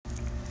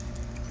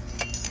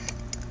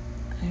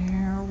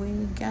There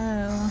we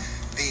go.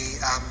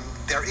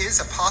 There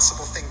is a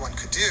possible thing one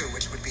could do,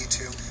 which would be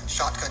to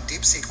shotgun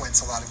deep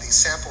sequence a lot of these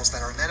samples that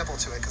are amenable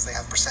to it because they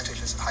have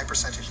high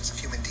percentages of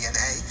human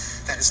DNA.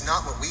 That is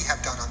not what we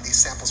have done on these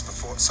samples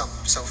before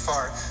so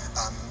far,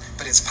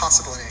 but it's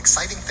possible and an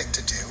exciting thing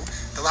to do.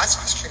 The last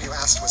question you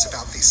asked was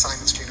about the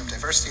Simon's Genome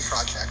Diversity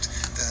Project,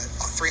 the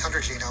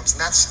 300 genomes,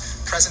 and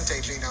that's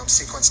present-day genome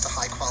sequenced to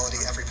high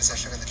quality, every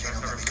position in the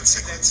genome that we can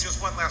sequence. And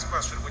just one last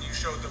question. When you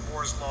showed the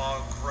Moore's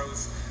Law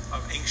growth of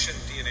ancient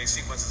DNA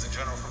sequences in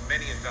general from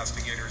many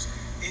investigators,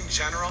 in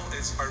general,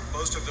 are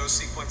most of those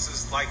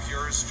sequences like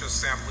yours just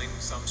sampling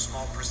some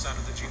small percent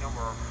of the genome,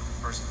 or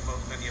are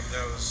many of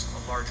those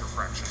a larger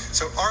fraction?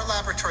 So our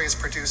laboratory has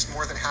produced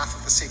more than half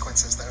of the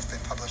sequences that have been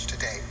published to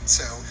date.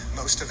 So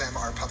most of them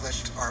are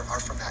published, are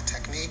from that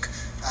technique,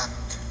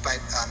 but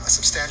a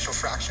substantial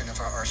fraction of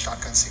our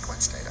shotgun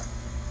sequence data.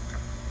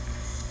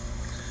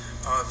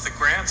 The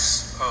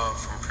grants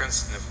from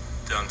Princeton have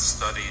done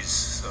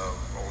studies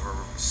over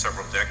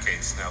several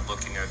decades now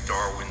looking at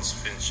Darwin's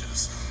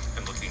finches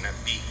and looking at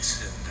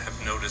beaks, and have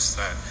noticed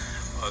that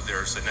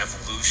there's an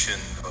evolution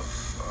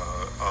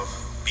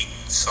of beak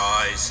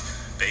size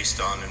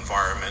based on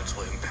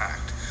environmental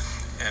impact.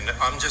 And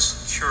I'm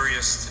just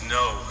curious to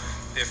know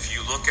if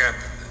you look at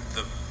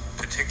the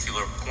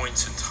particular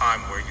points in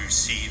time where you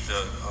see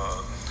the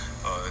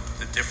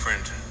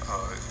different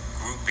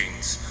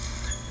groupings,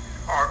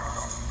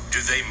 do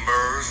they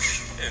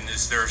merge, and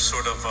is there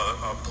sort of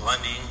a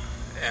blending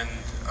and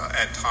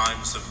at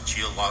times of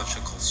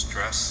geological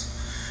stress?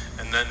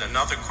 And then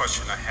another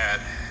question I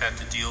had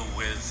to deal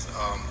with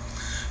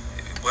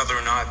whether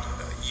or not,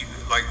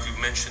 like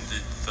you mentioned,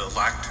 the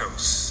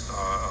lactose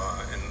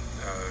and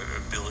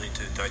ability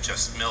to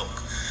digest milk.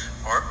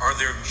 Are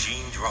there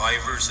gene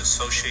drivers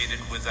associated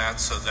with that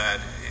so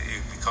that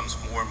it becomes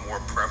more and more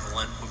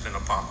prevalent within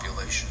a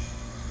population?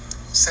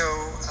 So,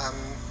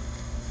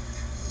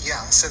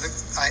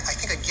 I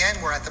think again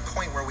we're at the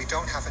point where we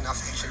don't have enough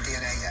ancient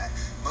DNA yet.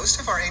 Most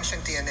of our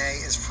ancient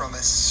DNA is from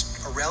a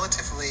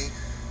relatively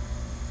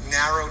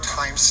narrow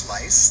time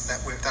slice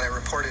that I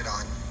reported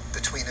on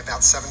between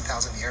about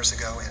 7,000 years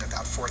ago and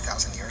about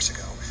 4,000 years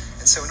ago.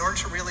 And so in order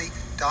to really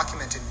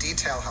document in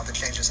detail how the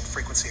changes in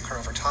frequency occur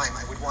over time,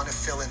 I would want to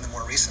fill in the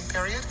more recent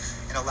period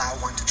and allow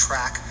one to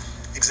track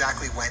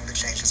exactly when the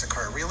changes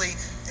occur. Really,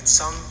 in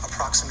some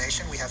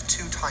approximation, we have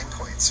two time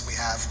points. We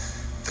have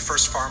the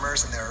first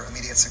farmers and their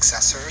immediate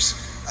successors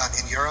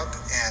in Europe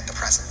and the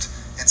present.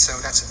 And so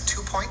that's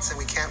 2 points, and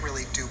we can't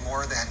really do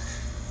more than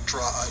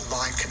draw a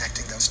line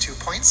connecting those 2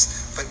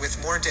 points. But with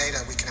more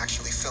data, we can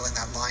actually fill in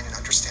that line and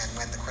understand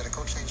when the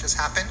critical changes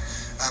happen.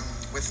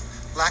 With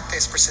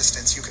lactase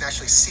persistence, you can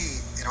actually see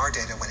in our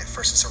data when it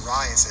first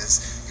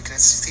arises, you can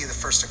see the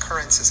first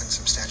occurrences in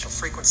substantial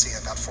frequency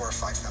about 4,000 or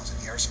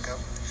 5,000 years ago.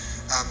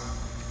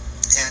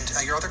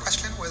 And your other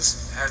question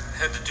was?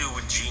 Had to do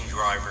with gene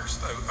drivers.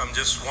 I'm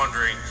just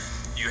wondering,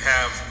 you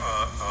have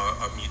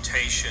a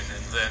mutation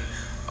and then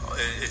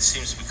it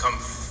seems to become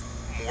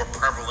more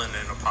prevalent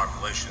in a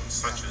population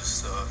such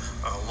as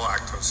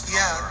lactose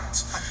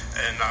tolerance.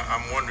 And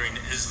I'm wondering,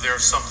 is there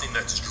something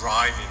that's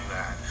driving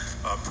that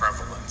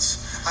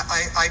prevalence?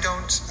 I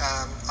don't,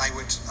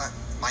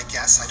 my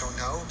guess, I don't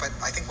know, but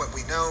I think what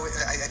we know,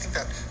 I think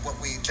that what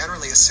we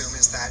generally assume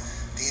is that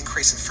the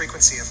increase in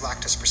frequency of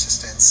lactose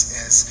persistence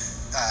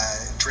is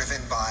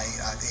driven by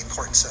the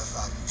importance of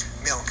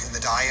milk in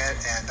the diet,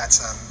 and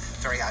that's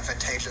very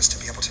advantageous to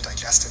be able to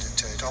digest it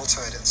into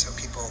adulthood, and so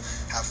people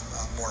have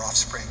more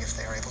offspring if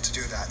they are able to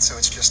do that. So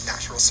it's just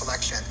natural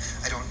selection.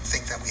 I don't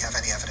think that we have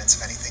any evidence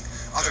of anything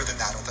other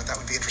than that, although that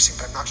would be interesting,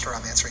 but I'm not sure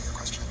I'm answering your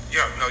question.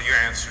 Yeah, no, you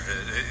answered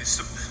it.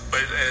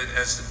 But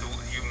as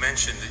you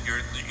mentioned, that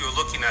you're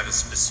looking at a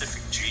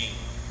specific gene,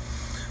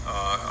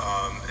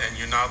 and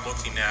you're not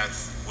looking at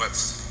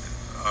what's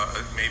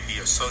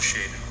maybe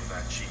associated with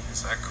that gene.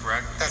 Is that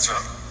correct? That's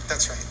right.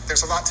 That's right.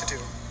 There's a lot to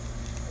do.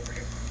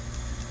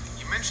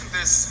 You mentioned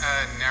this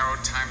narrow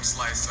time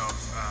slice of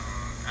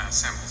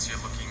samples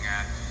you're looking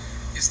at.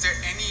 Is there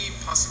any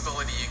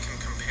possibility you can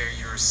compare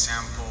your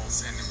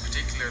samples, and in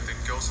particular the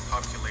ghost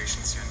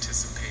populations you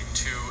anticipate,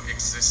 to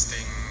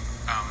existing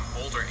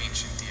older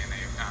ancient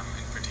DNA,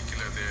 in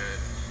particular the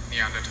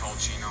Neanderthal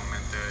genome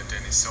and the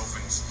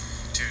Denisovans,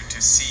 to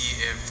see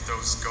if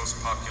those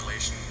ghost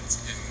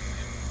populations in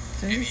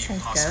any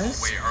possible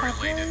way are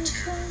related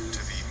to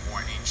the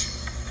more ancient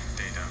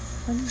data?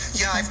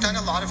 Yeah, I've done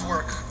a lot of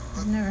work.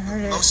 I've never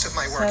heard Most of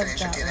my work in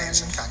ancient DNA has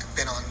way. in fact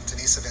been on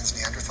Denisovans,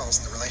 Neanderthals,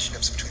 and the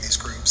relationships between these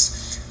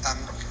groups.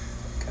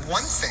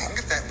 One thing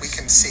that we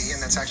can see,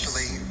 and that's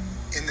actually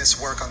in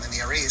this work on the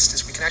Near East,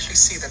 is we can actually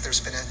see that there's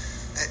been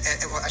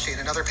in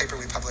another paper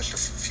we published a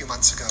few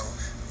months ago,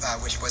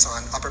 which was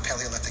on Upper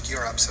Paleolithic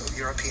Europe, so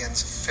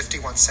Europeans,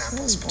 51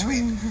 samples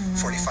between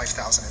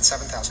 45,000 and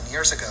 7,000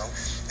 years ago,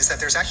 is that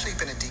there's actually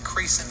been a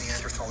decrease in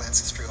Neanderthal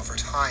ancestry over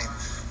time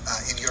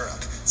in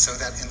Europe. So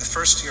that in the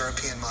first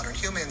European modern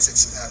humans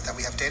that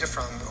we have data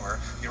from, or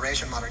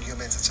Eurasian modern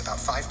humans, it's about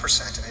 5%,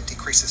 and it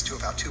decreases to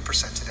about 2%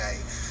 today.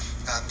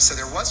 So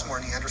there was more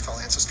Neanderthal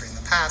ancestry in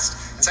the past.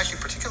 It's actually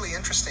particularly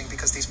interesting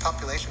because these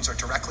populations are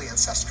directly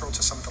ancestral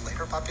to some of the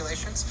later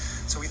populations.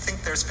 So we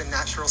think there's been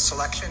natural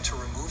selection to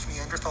remove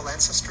Neanderthal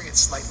ancestry. It's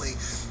slightly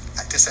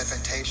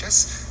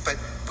disadvantageous, but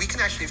we can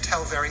actually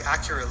tell very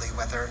accurately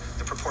whether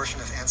the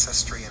proportion of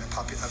ancestry in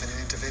of an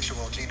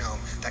individual genome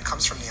that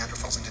comes from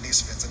Neanderthals and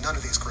Denisovans, and none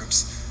of these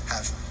groups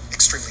have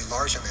extremely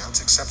large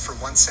amounts, except for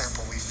one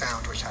sample we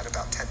found which had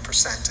about 10%,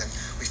 and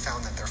we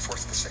found that their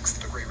 4th to 6th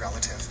degree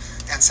relative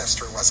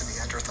ancestor was a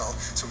Neanderthal,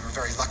 so we were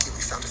very lucky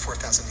we found a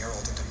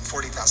 4,000-year-old and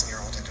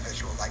 40,000-year-old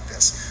individual like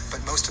this,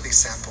 but most of these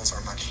samples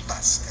are much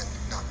less and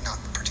not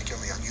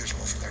particularly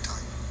unusual for their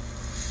time.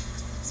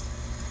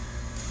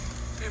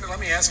 David, let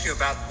me ask you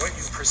about what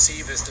you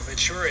perceive as the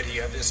maturity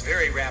of this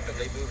very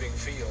rapidly moving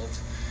field.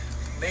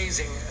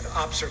 Amazing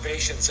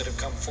observations that have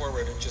come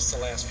forward in just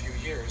the last few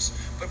years.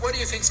 But what do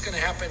you think is going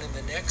to happen in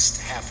the next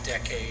half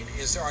decade?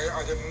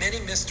 Are there many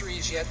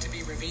mysteries yet to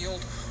be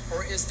revealed,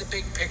 or is the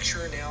big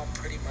picture now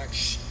pretty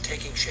much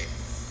taking shape?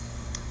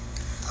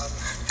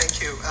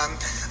 Thank you.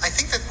 I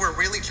think that we're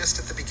really just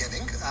at the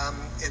beginning.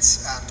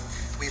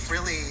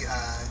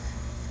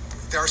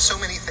 There are so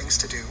many things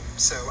to do,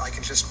 so I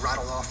can just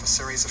rattle off a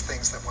series of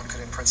things that one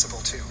could in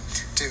principle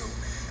do.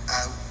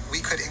 We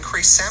could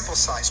increase sample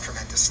size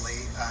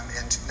tremendously,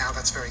 and now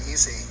that's very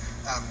easy.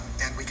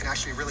 And we can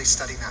actually really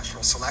study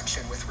natural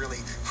selection with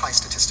really high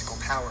statistical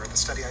power. The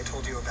study I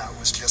told you about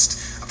was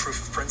just a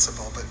proof of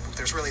principle, but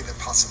there's really the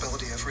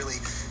possibility of really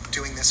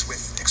doing this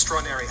with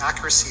extraordinary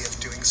accuracy, of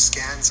doing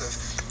scans of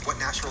what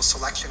natural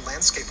selection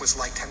landscape was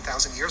like 10,000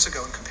 years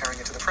ago and comparing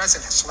it to the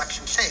present. Has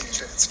selection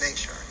changed in its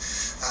nature?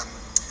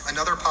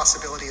 Another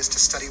possibility is to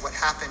study what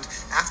happened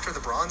after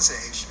the Bronze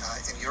Age.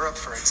 In Europe,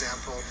 for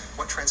example,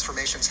 what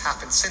transformations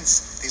happened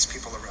since these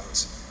people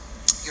arose.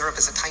 Europe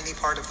is a tiny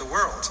part of the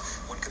world.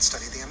 One could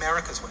study the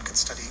Americas, one could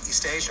study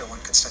East Asia,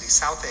 one could study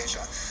South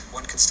Asia,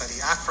 one could study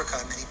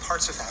Africa, many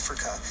parts of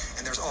Africa,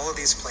 and there's all of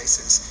these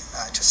places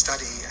to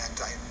study,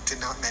 and I did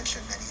not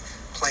mention many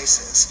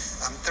places.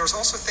 There's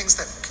also things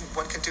that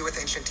one can do with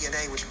ancient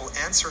DNA which will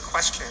answer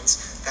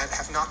questions that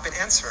have not been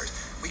answered.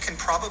 We can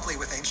probably,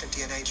 with ancient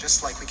DNA,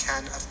 just like we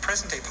can of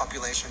present-day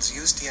populations,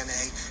 use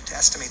DNA to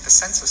estimate the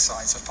census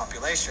size of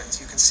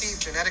populations. You can see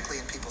genetically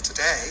in people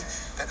today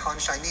that Han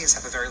Chinese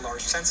have a very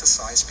large census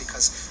size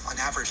because, on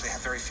average, they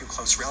have very few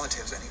close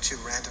relatives. Any two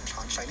random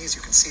Han Chinese,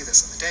 you can see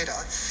this in the data.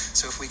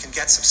 So if we can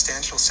get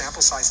substantial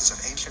sample sizes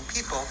of ancient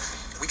people,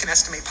 we can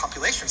estimate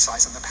population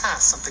size in the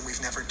past, something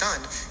we've never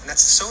done, and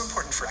that's so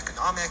important for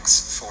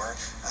economics, for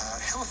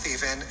health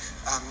even.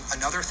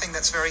 Another thing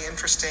that's very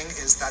interesting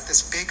is that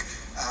this big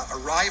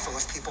arrival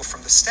of people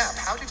from the steppe,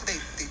 how did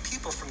the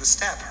people from the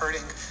steppe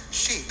herding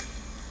sheep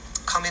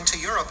come into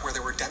Europe where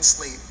they were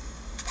densely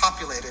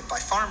populated by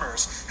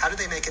farmers? How did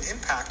they make an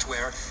impact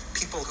where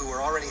people who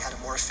already had a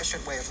more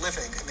efficient way of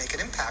living could make an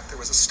impact? There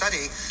was a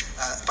study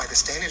by this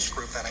Danish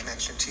group that I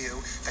mentioned to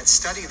you that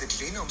studied the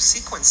genome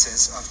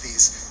sequences of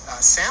these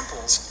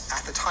samples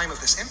at the time of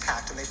this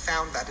impact, and they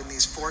found that in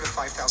these 4,000 to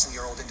 5,000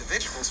 year old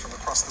individuals from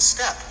across the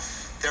steppe,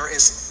 there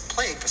is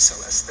plague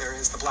bacillus, there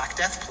is the Black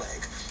Death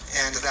plague,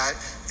 and that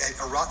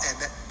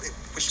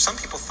which some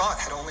people thought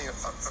had only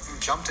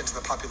jumped into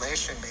the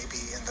population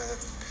maybe in the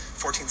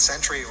 14th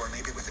century, or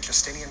maybe with the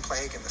Justinian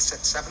plague in the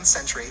 7th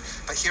century,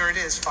 but here it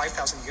is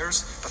 5,000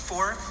 years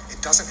before.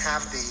 It doesn't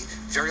have the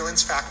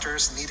virulence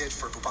factors needed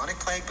for bubonic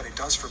plague, but it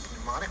does for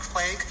pneumonic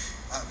plague.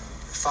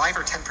 5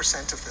 or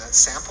 10% of the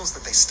samples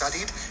that they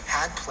studied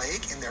had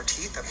plague in their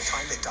teeth at the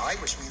time they died,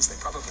 which means they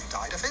probably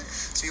died of it.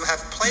 So you have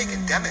plague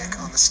endemic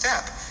on the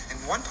steppe. And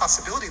one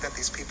possibility that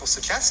these people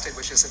suggested,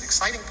 which is an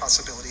exciting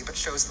possibility but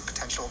shows the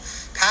potential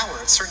power,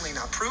 it's certainly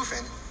not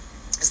proven,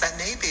 is that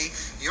maybe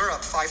Europe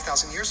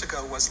 5,000 years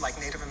ago was like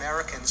Native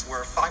Americans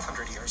were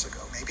 500 years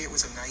ago. Maybe it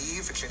was a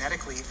naive,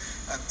 genetically,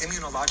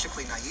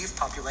 immunologically naive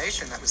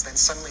population that was then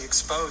suddenly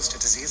exposed to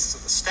diseases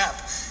of the steppe,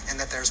 and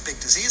that there's big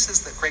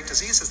diseases, great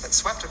diseases that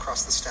swept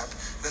across the steppe,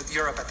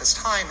 Europe at this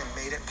time, and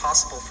made it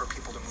possible for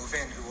people to move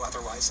in who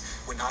otherwise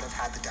would not have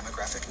had the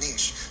demographic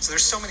niche. So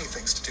there's so many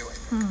things to do it.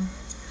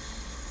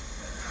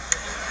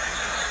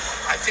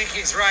 I think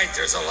he's right.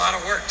 There's a lot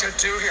of work to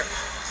do here.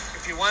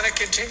 If you want to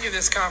continue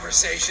this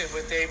conversation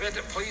with David,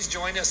 please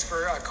join us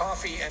for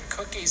coffee and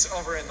cookies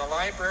over in the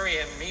library.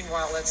 And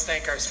meanwhile, let's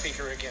thank our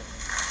speaker again.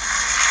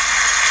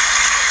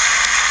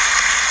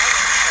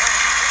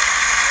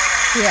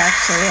 He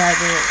actually had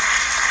to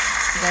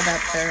get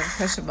up there and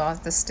push him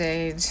off the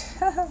stage.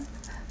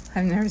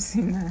 I've never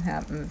seen that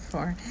happen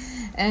before.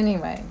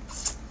 Anyway,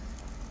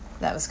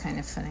 that was kind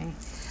of funny.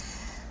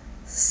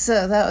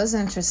 So that was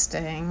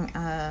interesting.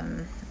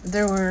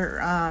 There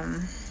were...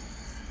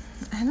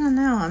 I don't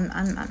know.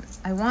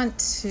 I want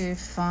to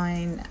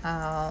find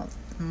out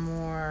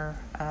more.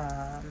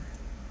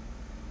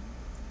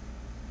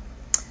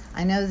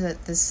 I know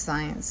that this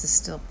science is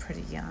still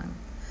pretty young.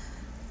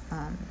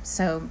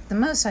 So the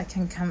most I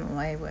can come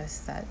away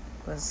with that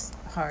was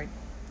hard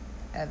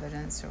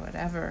evidence or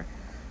whatever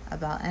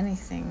about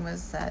anything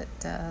was that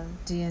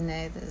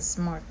DNA that is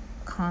more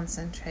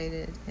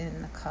concentrated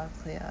in the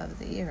cochlea of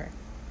the ear.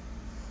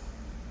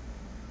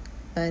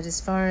 But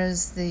as far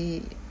as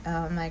the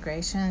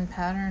migration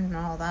pattern and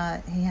all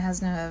that, he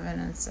has no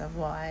evidence of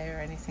why or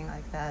anything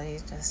like that.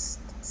 He's just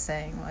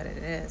saying what it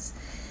is.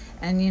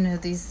 And,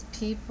 these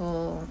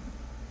people,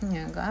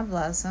 God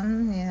bless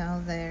them,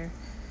 they're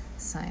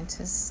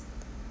scientists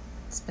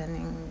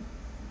spending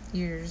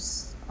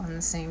years on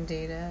the same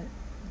data,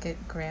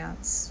 get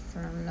grants for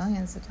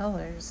millions of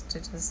dollars to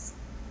just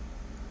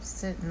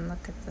sit and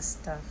look at this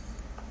stuff.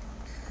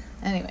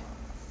 Anyway,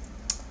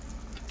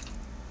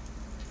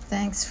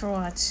 thanks for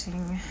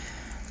watching.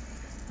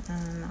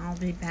 I'll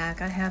be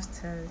back. I have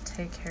to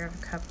take care of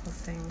a couple of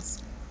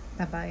things.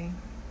 Bye-bye.